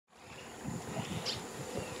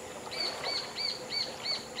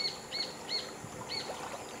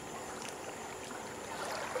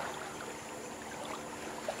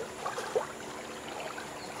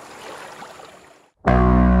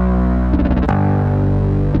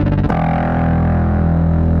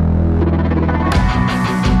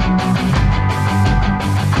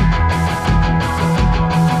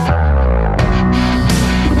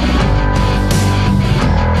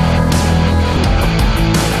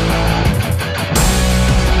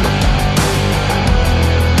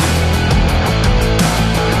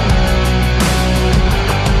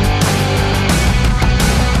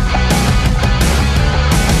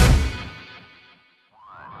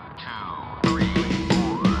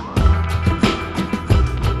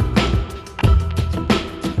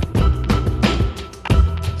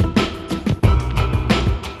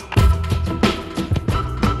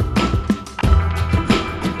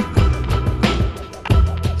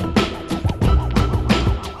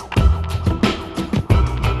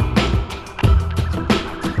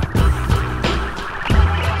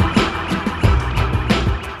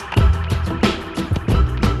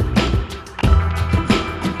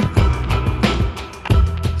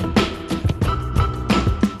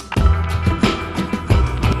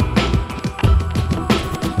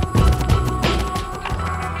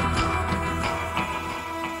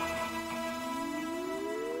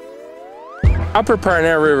Upper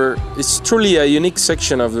Paraná River is truly a unique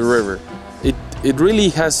section of the river. It really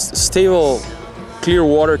has stable, clear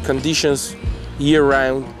water conditions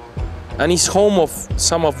year-round, and is home of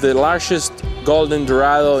some of the largest golden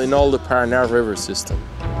dorado in all the Paraná River system.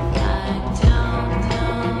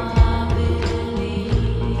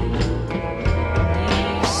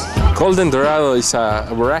 Golden dorado is a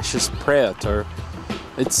voracious predator.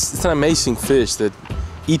 It's an amazing fish that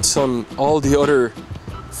eats on all the other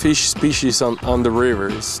fish species on the river.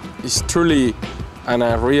 It's truly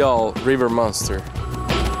a real river monster.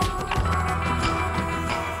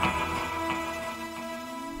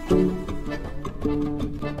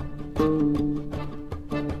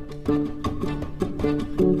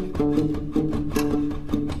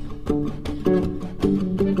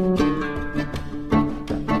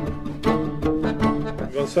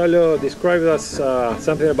 Gonzalo described us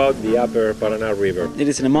something about the Upper Paraná River. It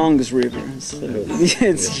is an humongous river, so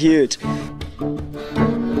it's huge.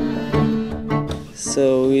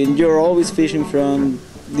 So you're always fishing from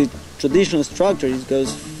the traditional structure. It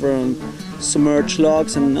goes from submerged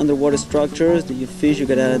logs and underwater structures that you fish. You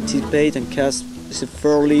gotta anticipate and cast. It's a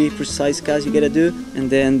fairly precise cast you gotta do. And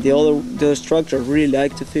then the other structure, I really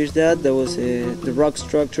like to fish that. That was the rock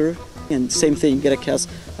structure. And same thing, you gotta cast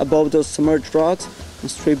above those submerged rocks and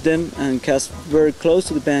strip them and cast very close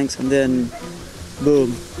to the banks, and then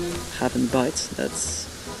boom, happen bites.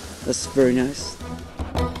 That's very nice.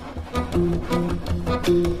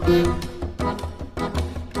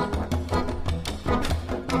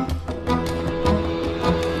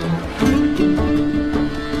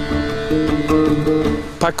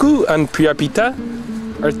 Pacú and Pira-Pitá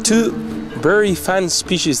are two very fan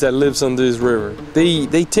species that lives on this river.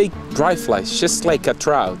 They take dry flies just like a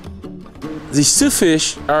trout. These two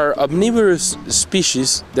fish are omnivorous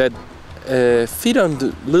species that feed on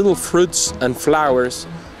the little fruits and flowers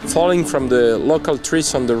falling from the local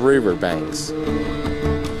trees on the river banks.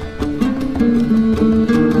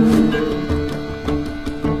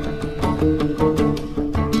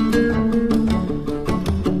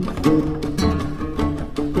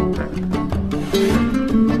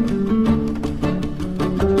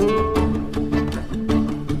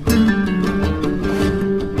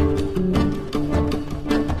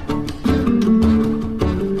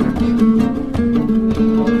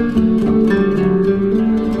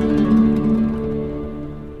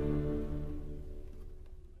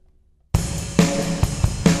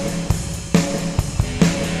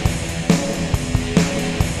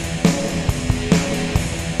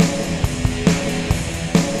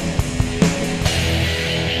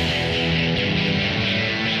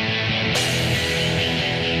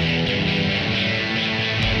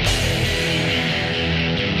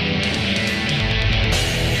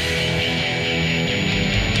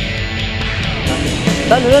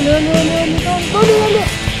 Dale, dale, dale, dale, dale, dale, dale.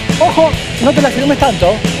 Ojo, no te la firmes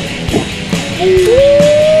tanto.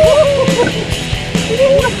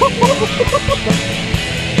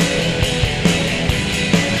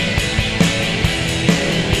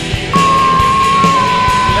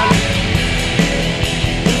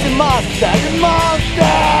 It's a monster, it's a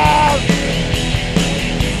monster.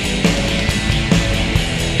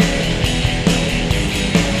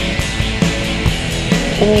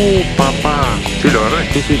 Papá. Sí, lo agarré.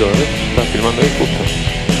 Sí, lo agarré. Estás filmando ahí justo.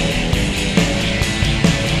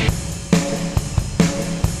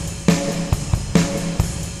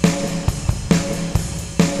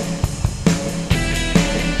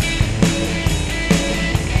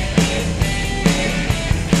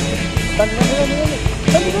 Dale, dale, dale, dale.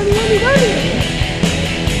 Dale, dale, dale, dale.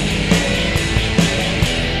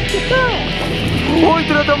 ¿Qué está? ¡Uy,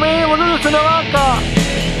 te lo tomé, boludo! ¡Es una vaca!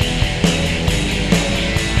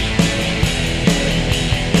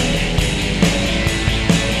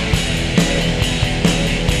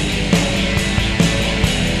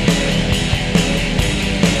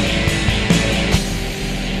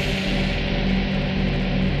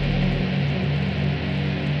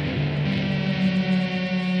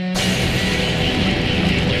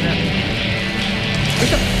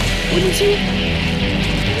 ¡Buenísimo!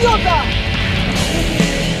 ¡Idiota!